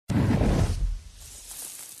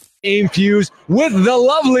Infused with the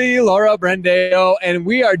lovely Laura Brandao, and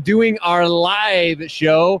we are doing our live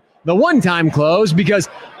show, the one-time close, because,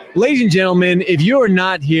 ladies and gentlemen, if you are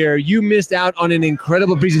not here, you missed out on an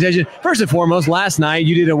incredible presentation. First and foremost, last night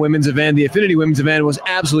you did a women's event. The Affinity Women's event was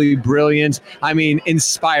absolutely brilliant. I mean,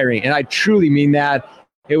 inspiring, and I truly mean that.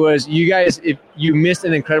 It was, you guys, if you missed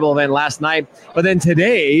an incredible event last night, but then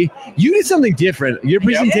today, you did something different. Your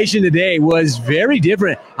presentation today was very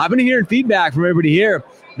different. I've been hearing feedback from everybody here.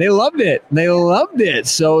 They loved it.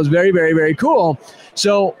 So it was very, very, very cool.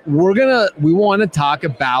 So we want to talk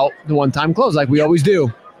about the one-time close like we always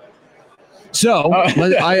do. So I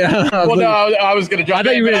was going to jump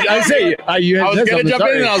in. I was going to jump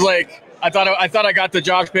in, and I was like, I thought I got the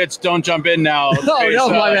jock pitch. Don't jump in now. Okay,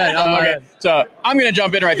 my bad. So I'm going to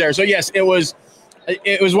jump in right there. So yes, it was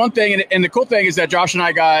one thing, and the cool thing is that Josh and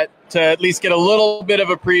I got to at least get a little bit of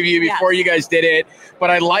a preview before you guys did it. But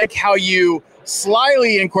I like how you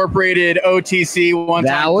slyly incorporated OTC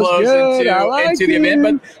one-time close into the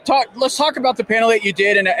event. But let's talk about the panel that you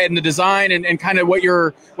did and the design and kind of what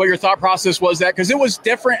your thought process was, that because it was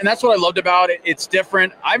different, and that's what I loved about it. It's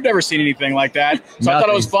different. I've never seen anything like that. So I thought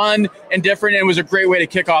it was fun and different, and it was a great way to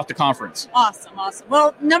kick off the conference. Awesome.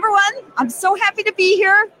 Well, number one, I'm so happy to be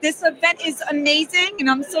here. This event is amazing, and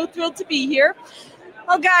I'm so thrilled to be here.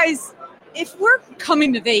 Well, guys, if we're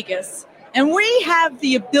coming to Vegas and we have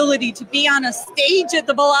the ability to be on a stage at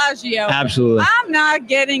the Bellagio, absolutely, I'm not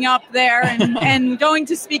getting up there and going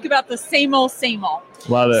to speak about the same old.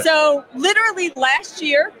 Love it. So literally last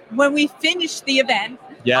year when we finished the event,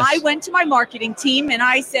 I went to my marketing team and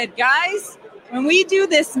I said, guys, when we do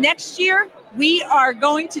this next year, we are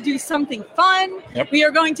going to do something fun. Yep. We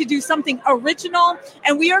are going to do something original,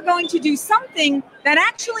 and we are going to do something that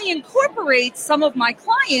actually incorporates some of my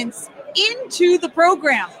clients into the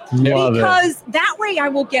program. Because that way I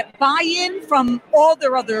will get buy-in from all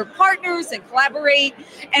their other partners and collaborate,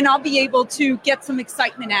 and I'll be able to get some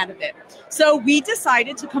excitement out of it. So we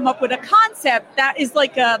decided to come up with a concept that is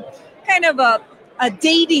like a kind of a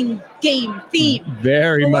dating game theme.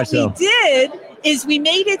 Very much so. What we did is we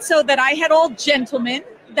made it so that I had all gentlemen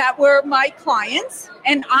that were my clients,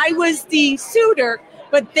 and I was the suitor,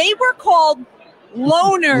 but they were called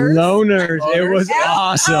loners. It was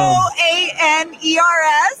awesome.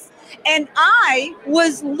 LOANERS. And I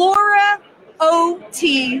was Laura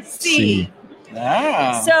OTC.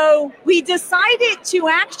 So we decided to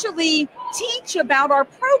actually teach about our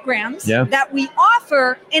programs that we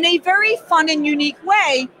offer in a very fun and unique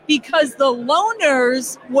way, because the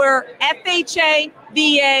loners were FHA,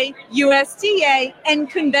 VA, USDA, and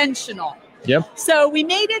conventional. Yep. So we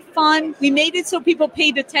made it fun. We made it so people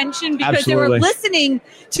paid attention, because they were listening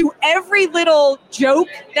to every little joke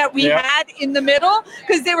that we had in the middle,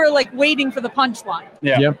 because they were like waiting for the punchline.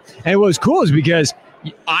 Yep. And what was cool is because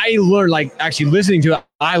I learned, like, actually listening to it,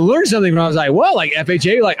 I learned something when I was like, well, like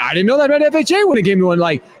FHA, like I didn't know that about FHA when it came to one.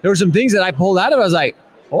 Like there were some things that I pulled out of it. I was like,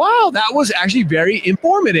 wow, that was actually very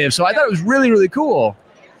informative. So I thought it was really, really cool.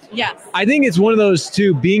 Yes. I think it's one of those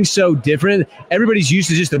two being so different. Everybody's used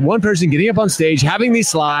to just the one person getting up on stage, having these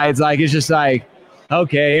slides. Like, it's just like,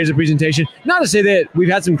 okay, here's a presentation. Not to say that we've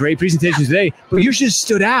had some great presentations today, but you just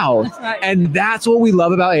stood out. That's right. And that's what we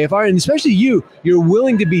love about AFR. And especially you, you're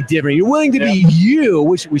willing to be different. You're willing to be you,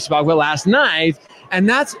 which we spoke about last night. And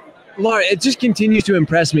that's, Laura, it just continues to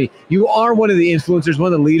impress me. You are one of the influencers,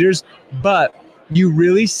 one of the leaders, but you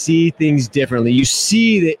really see things differently. You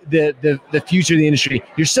see the future of the industry.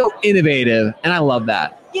 You're so innovative, and I love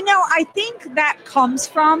that. You know, I think that comes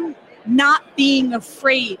from not being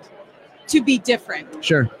afraid to be different.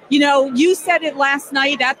 Sure. You know, you said it last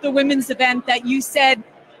night at the women's event that you said,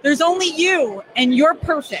 there's only you and you're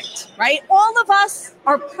perfect, right? All of us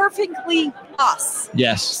are perfectly us.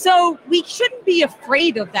 Yes. So we shouldn't be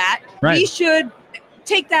afraid of that. Right. We should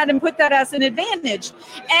take that and put that as an advantage.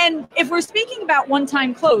 And if we're speaking about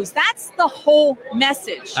one-time close, that's the whole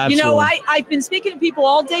message. Absolutely. You know, I've been speaking to people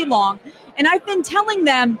all day long, and I've been telling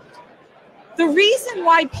them the reason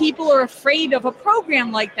why people are afraid of a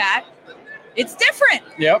program like that, it's different.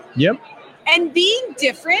 Yep. And being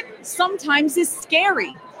different sometimes is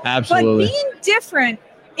scary. Absolutely. But being different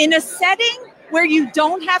in a setting where you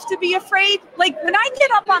don't have to be afraid, like when I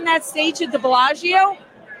get up on that stage at the Bellagio,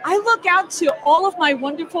 I look out to all of my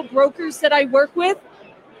wonderful brokers that I work with,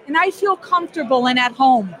 and I feel comfortable and at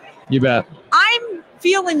home. You bet. I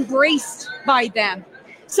feel embraced by them.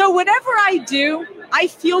 So whatever I do, I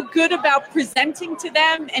feel good about presenting to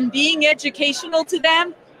them and being educational to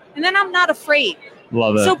them, and then I'm not afraid.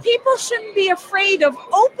 Love it. So people shouldn't be afraid of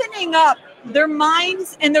opening up their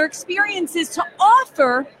minds and their experiences to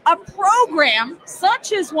offer a program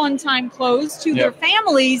such as one-time close to their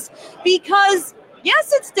families, because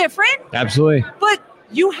yes, it's different. Absolutely. But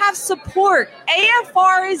you have support.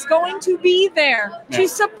 AFR is going to be there to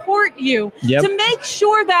support you, to make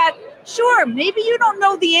sure that, sure, maybe you don't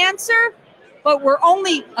know the answer, but we're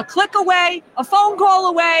only a click away, a phone call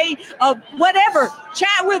away, whatever.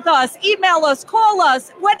 Chat with us, email us, call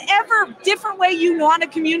us, whatever different way you want to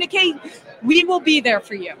communicate, we will be there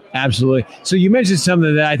for you. Absolutely. So you mentioned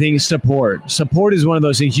something that I think is support. Support is one of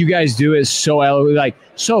those things you guys do is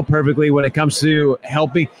so perfectly when it comes to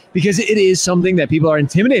helping, because it is something that people are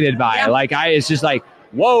intimidated by. Yeah. It's just like,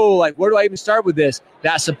 whoa, like where do I even start with this?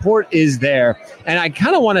 That support is there. And I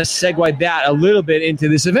kind of want to segue that a little bit into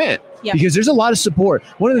this event because there's a lot of support.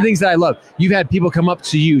 One of the things that I love, you've had people come up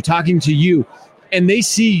to you, talking to you, and they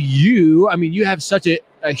see you. I mean, you have such a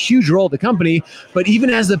huge role at the company, but even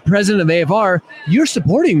as the president of AFR, you're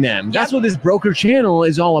supporting them. That's what this broker channel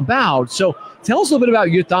is all about. So tell us a little bit about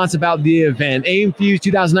your thoughts about the event. AIM-Fuse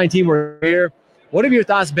 2019, we're here. What have your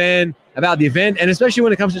thoughts been about the event, and especially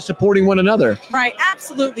when it comes to supporting one another? Right,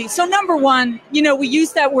 absolutely. So number one, we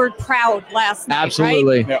used that word proud last night.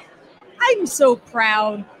 Absolutely. Right? Yeah. I'm so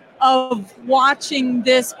proud of watching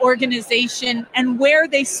this organization and where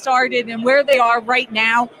they started and where they are right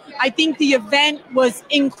now. I think the event was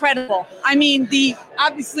incredible. I mean,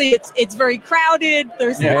 obviously it's very crowded.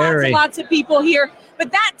 There's lots of people here,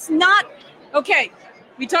 but that's not okay.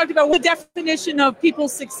 We talked about the definition of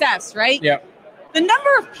people's success, right? Yeah. The number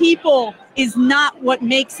of people is not what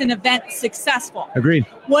makes an event successful. Agreed.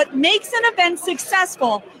 What makes an event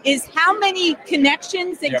successful is how many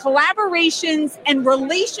connections and collaborations and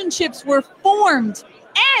relationships were formed,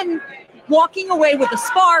 and walking away with a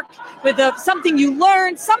spark, with something you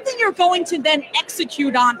learned, something you're going to then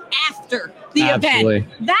execute on after the event.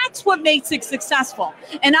 That's what makes it successful.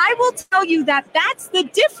 And I will tell you that that's the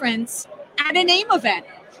difference at an AIM event.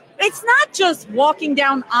 It's not just walking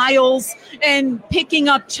down aisles and picking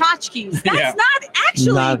up tchotchkes. That's not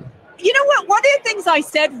actually, you know what? One of the things I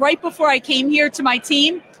said right before I came here to my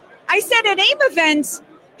team, I said at AIM events,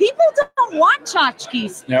 people don't want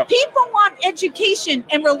tchotchkes. People want education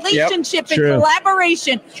and relationship and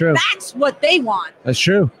collaboration. That's what they want. That's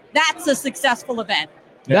true. That's a successful event.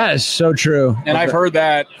 That is so true. And I've heard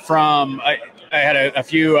that from, I had a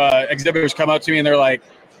few exhibitors come up to me and they're like,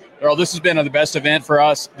 Earl, this has been the best event for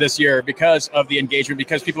us this year because of the engagement,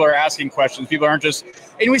 because people are asking questions. People aren't just,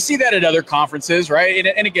 and we see that at other conferences, right?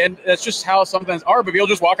 And again, that's just how sometimes are, but people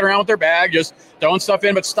just walking around with their bag, just throwing stuff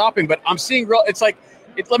in, but stopping. But I'm seeing let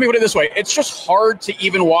me put it this way. It's just hard to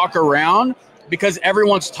even walk around because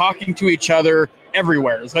everyone's talking to each other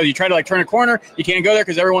everywhere. So you try to turn a corner, you can't go there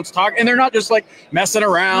because everyone's talking, and they're not just messing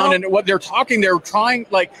around. And what they're talking, they're trying,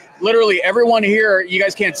 literally everyone here, you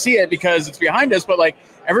guys can't see it because it's behind us, but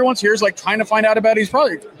everyone's here is trying to find out about these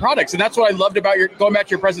products. And that's what I loved about going back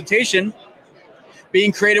to your presentation,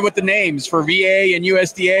 being creative with the names for VA and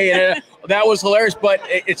USDA. And that was hilarious, but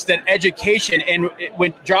it's that education. And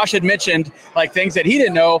when Josh had mentioned things that he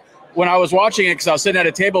didn't know when I was watching it, because I was sitting at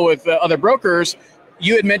a table with other brokers,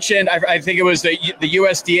 you had mentioned, I think it was the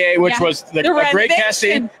USDA, which was great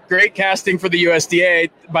casting for the USDA,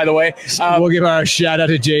 by the way. We'll give our shout out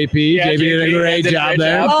to JP. JP did a great job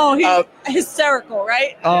there. Oh, he's hysterical,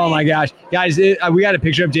 right? Oh my gosh. Guys, we got a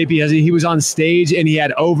picture of JP. He was on stage and he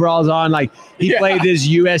had overalls on. He played this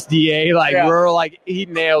USDA, rural, he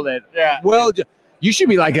nailed it. Yeah. Well, you should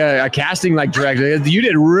be a casting director. You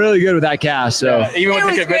did really good with that cast. So even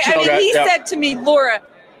with the conventional guy. He said to me, Laura,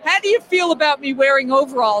 how do you feel about me wearing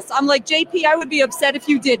overalls? I'm like, JP, I would be upset if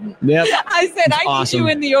you didn't. Yep. I said, I need you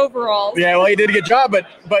in the overalls. Yeah, well, he did a good job.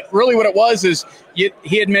 But really what it was is he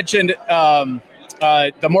had mentioned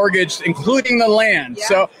the mortgage, including the land. Yeah.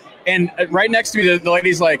 So, and right next to me, the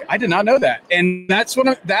lady's like, I did not know that. And that's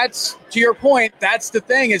to your point, that's the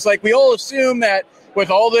thing. It's we all assume that with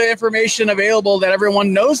all the information available that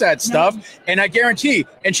everyone knows that stuff. No. And I guarantee,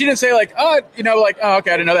 and she didn't say okay, I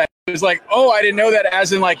didn't know that. It was I didn't know that,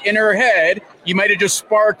 as in her head, you might have just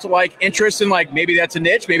sparked interest in maybe that's a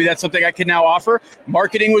niche, maybe that's something I can now offer.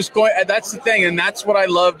 Marketing was going, that's the thing. And that's what I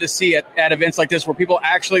love to see at events like this, where people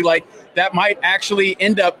actually that might actually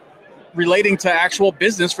end up relating to actual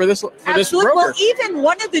business for this broker. Well, even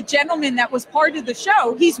one of the gentlemen that was part of the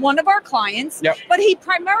show, he's one of our clients, but he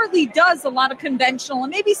primarily does a lot of conventional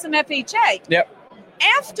and maybe some FHA. Yep.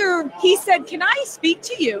 After he said, can I speak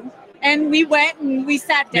to you? And we went and we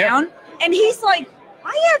sat down, and he's like,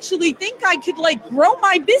 I actually think I could grow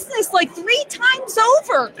my business 3 times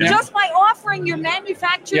over just by offering your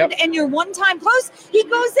manufactured and your one-time close. He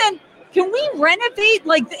goes in, can we renovate?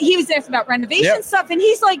 Like, he was asked about renovation stuff, and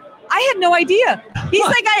he's like, I had no idea. He's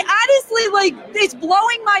like, I honestly, like, it's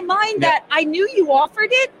blowing my mind that I knew you offered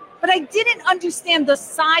it, but I didn't understand the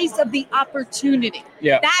size of the opportunity.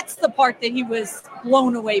 Yeah. That's the part that he was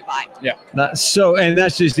blown away by. Yeah. And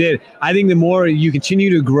that's just it. I think the more you continue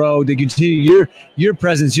to grow, to continue your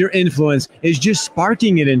presence, your influence is just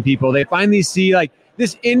sparking it in people. They finally see, like,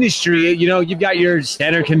 this industry, you know, you've got your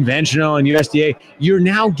standard conventional and USDA. You're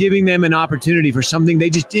now giving them an opportunity for something they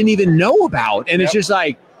just didn't even know about. And it's just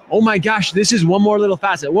like, oh my gosh, this is one more little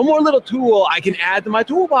facet, one more little tool I can add to my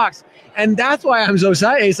toolbox. And that's why I'm so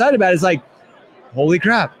excited about it. It's like, holy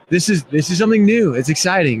crap, this is something new. It's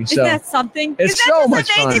exciting. So, is that something? It's so much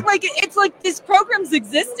fun. Like, it's like this program's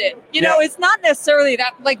existed. You know, it's not necessarily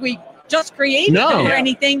that like we just created them or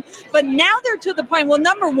anything, but now they're to the point. Well,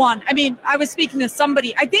 number one, I mean, I was speaking to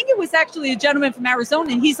somebody, I think it was actually a gentleman from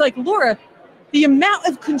Arizona, and he's like, Laura, the amount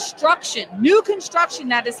of construction, new construction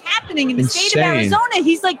that is happening in the state of Arizona,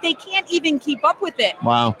 he's like, they can't even keep up with it.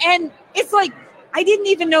 Wow. And it's like, I didn't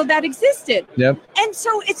even know that existed. Yep. And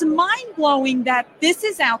so it's mind-blowing that this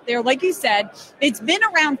is out there. Like you said, it's been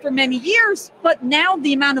around for many years, but now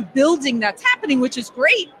the amount of building that's happening, which is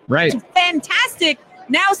great. Right. It's fantastic.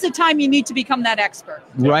 Now's the time you need to become that expert.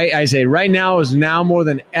 Right. I say right now is now more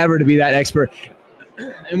than ever to be that expert.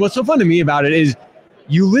 And what's so fun to me about it is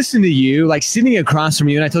you listen to you, like sitting across from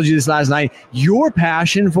you, and I told you this last night, your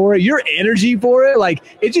passion for it, your energy for it, like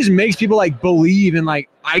it just makes people like believe in like,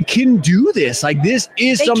 I can do this. Like this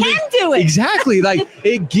is something. They can do it. Exactly. Like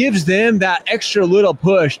it gives them that extra little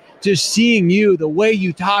push, just seeing you, the way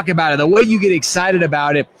you talk about it, the way you get excited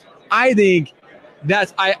about it. I think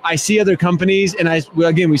that's, I see other companies, and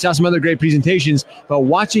we saw some other great presentations, but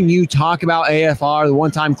watching you talk about AFR, the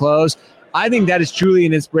one-time close, I think that is truly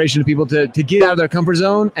an inspiration to people to get out of their comfort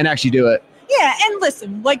zone and actually do it. Yeah, and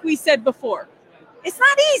listen, like we said before, it's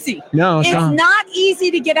not easy. No, it's not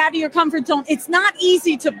easy to get out of your comfort zone. It's not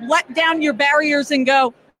easy to let down your barriers and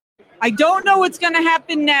go, I don't know what's going to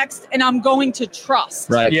happen next, and I'm going to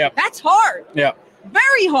trust. Right. Yeah. That's hard. Yeah.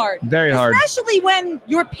 Very hard. Very hard. Especially when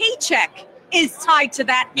your paycheck is tied to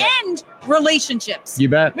that and relationships. You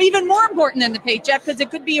bet. Even more important than the paycheck, because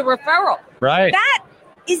it could be a referral. Right. That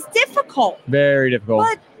is difficult. Very difficult.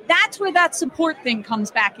 But that's where that support thing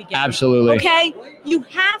comes back again. Absolutely. Okay? You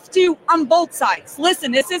have to, on both sides.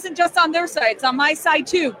 Listen, this isn't just on their side. It's on my side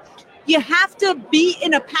too. You have to be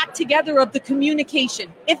in a pack together of the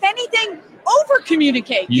communication. If anything,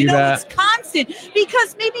 over-communicate. It's constant.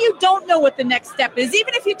 Because maybe you don't know what the next step is.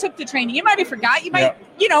 Even if you took the training, you might have forgot. You might,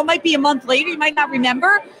 it might be a month later. You might not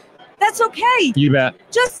remember. That's okay. You bet.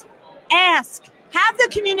 Just ask. Have the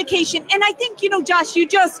communication. And I think, Josh, you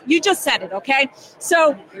just said it, okay?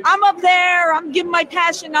 So I'm up there. I'm giving my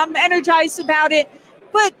passion. I'm energized about it.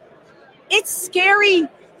 But it's scary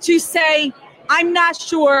to say, I'm not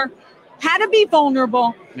sure how to be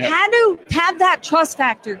vulnerable, how to have that trust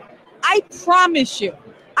factor. I promise you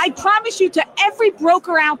to every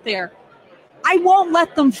broker out there, I won't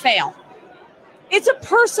let them fail. It's a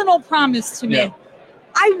personal promise to me.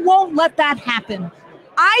 I won't let that happen.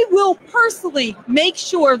 I will personally make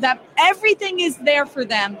sure that everything is there for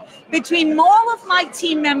them between all of my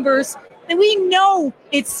team members, and we know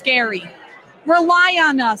it's scary. Rely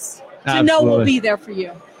on us to know we'll be there for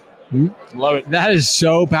you. Love it. That is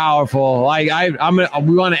so powerful. Like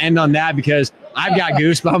we want to end on that because I've got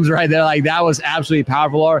goosebumps right there. Like that was absolutely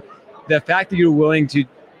powerful. Or the fact that you're willing to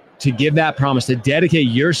give that promise, to dedicate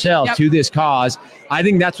yourself to this cause, I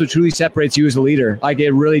think that's what truly separates you as a leader. Like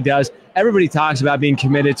it really does. Everybody talks about being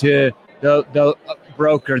committed to the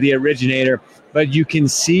broker, the originator, but you can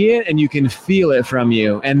see it and you can feel it from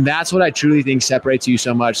you. And that's what I truly think separates you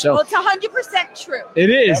so much. So well, it's 100% true. It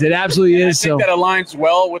is. It absolutely is. I think that aligns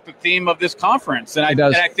well with the theme of this conference. And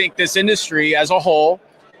I think this industry as a whole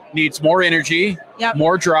needs more energy,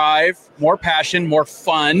 more drive, more passion, more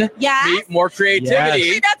fun, more creativity.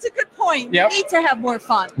 Yes. That's a good point. We need to have more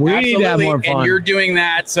fun. We need to have more fun. And you're doing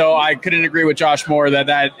that, so I couldn't agree with Josh more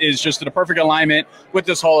that is just in a perfect alignment with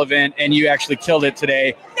this whole event, and you actually killed it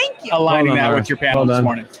today. Thank you. Aligning that with your panel this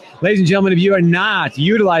morning. Ladies and gentlemen, if you are not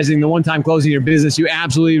utilizing the one-time closing in your business, you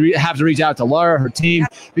absolutely have to reach out to Laura, her team,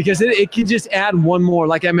 because it can just add one more.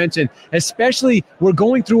 Like I mentioned, especially we're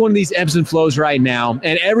going through one of these ebbs and flows right now,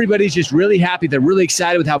 and everybody's just really happy. They're really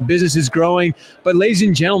excited with how business is growing. But ladies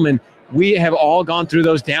and gentlemen, we have all gone through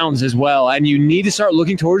those downs as well. And you need to start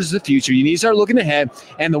looking towards the future. You need to start looking ahead.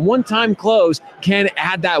 And the one-time close can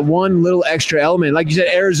add that one little extra element. Like you said,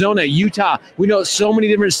 Arizona, Utah, we know so many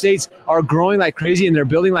different states are growing like crazy and they're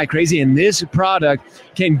building like crazy. And this product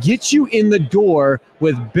can get you in the door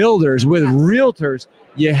with builders, with realtors.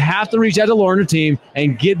 You have to reach out to Laura and her team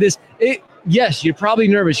and get this. Yes, you're probably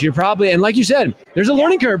nervous. And like you said, there's a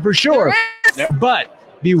learning curve for sure. But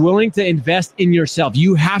be willing to invest in yourself.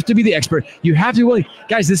 You have to be the expert. You have to be willing.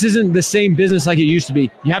 Guys, this isn't the same business like it used to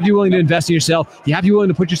be. You have to be willing to invest in yourself. You have to be willing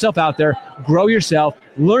to put yourself out there, grow yourself,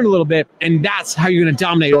 learn a little bit, and that's how you're going to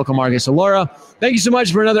dominate local markets. So, Laura, thank you so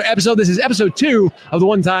much for another episode. This is episode 2 of the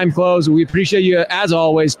One Time Close. We appreciate you, as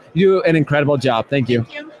always. You do an incredible job. Thank you.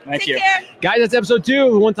 Thank you. Guys, that's episode 2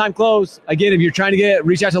 of the One Time Close. Again, if you're trying to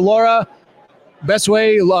reach out to Laura, best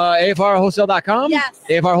way, AFRwholesale.com. Yes.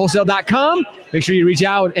 AFRwholesale.com. Make sure you reach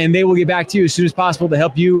out, and they will get back to you as soon as possible to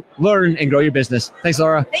help you learn and grow your business. Thanks,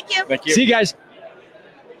 Laura. Thank you. Thank you. See you guys.